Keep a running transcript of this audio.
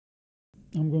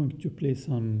I'm going to play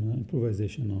some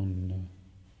improvisation on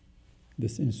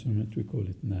this instrument. We call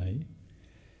it nai.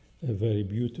 A very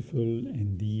beautiful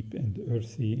and deep and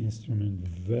earthy instrument,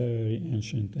 very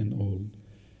ancient and old.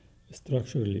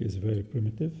 Structurally is very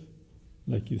primitive.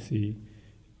 Like you see,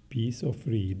 piece of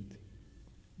reed,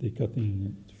 they're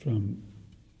cutting it from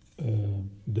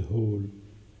the whole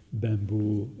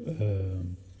bamboo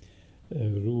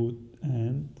root,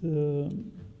 and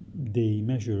they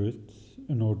measure it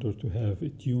in order to have a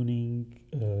tuning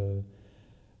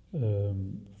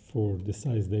for the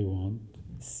size they want,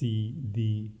 C,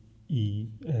 D, E,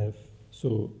 F.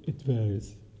 So it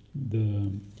varies.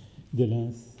 The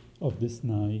length of this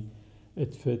nai,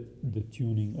 it fit the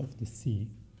tuning of the C,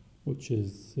 which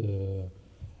is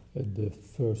the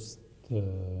first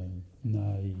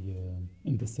nai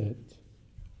in the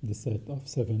set of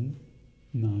 7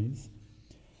 nais.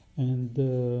 And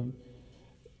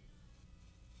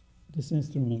this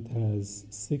instrument has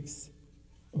 6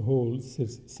 holes,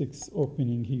 6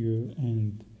 opening here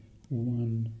and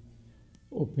 1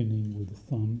 opening with a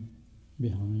thumb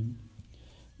behind,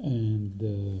 and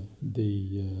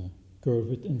they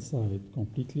curve it inside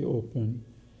completely open,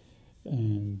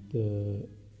 and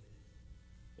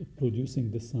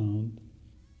producing the sound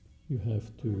you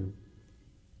have to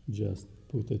just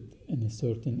put it in a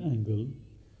certain angle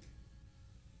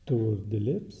toward the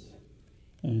lips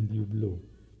and you blow.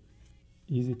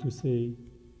 Easy to say,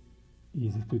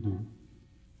 easy to do,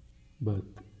 but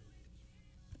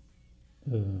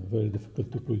very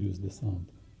difficult to produce the sound.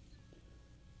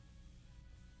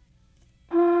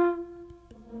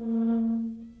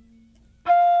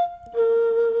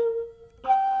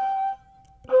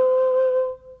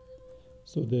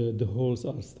 So the holes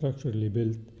are structurally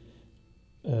built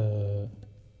on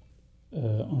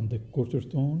the quarter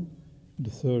tone, the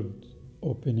third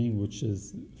opening, which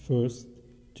is first,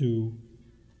 2,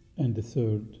 and the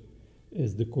third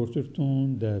is the quarter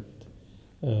tone that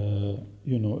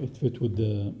it fit with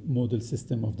the model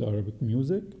system of the Arabic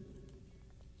music.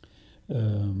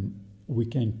 We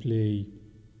can play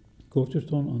quarter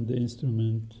tone on the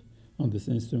instrument. On this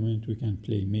instrument, we can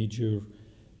play major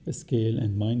scale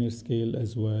and minor scale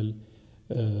as well,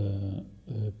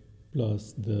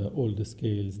 plus all the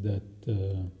scales that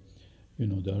the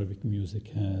Arabic music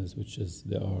has, which is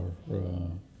there are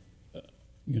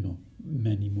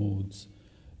many modes,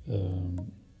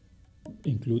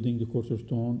 including the quarter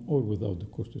tone or without the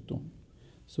quarter tone.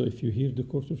 So if you hear the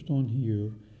quarter tone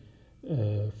here,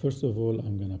 first of all,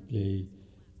 I'm gonna play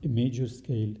a major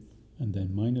scale and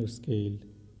then minor scale,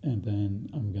 and then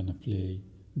I'm gonna play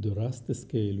the Rasta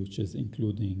scale, which is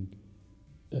including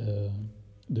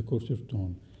the quarter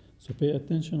tone. So pay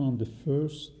attention on the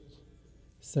first,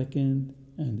 second,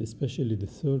 and especially the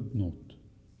third note.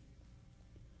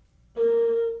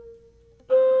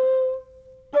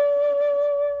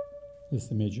 This is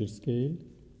the major scale,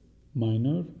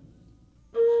 minor,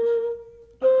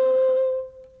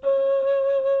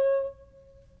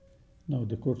 now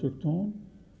the quarter tone,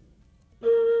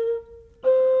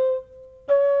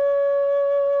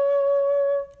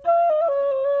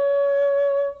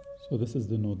 so this is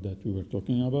the note that we were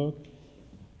talking about,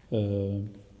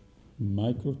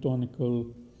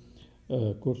 microtonical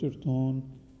quarter tone,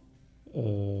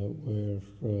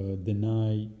 where the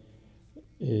nai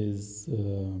is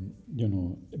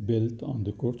built on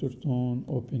the quarter tone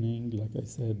opening, like I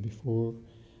said before,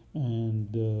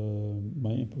 and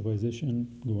my improvisation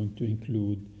going to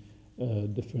include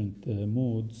different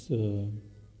modes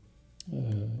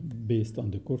based on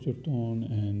the quarter tone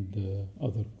and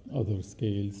other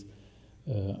scales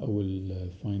I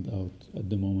will find out at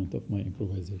the moment of my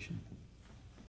improvisation.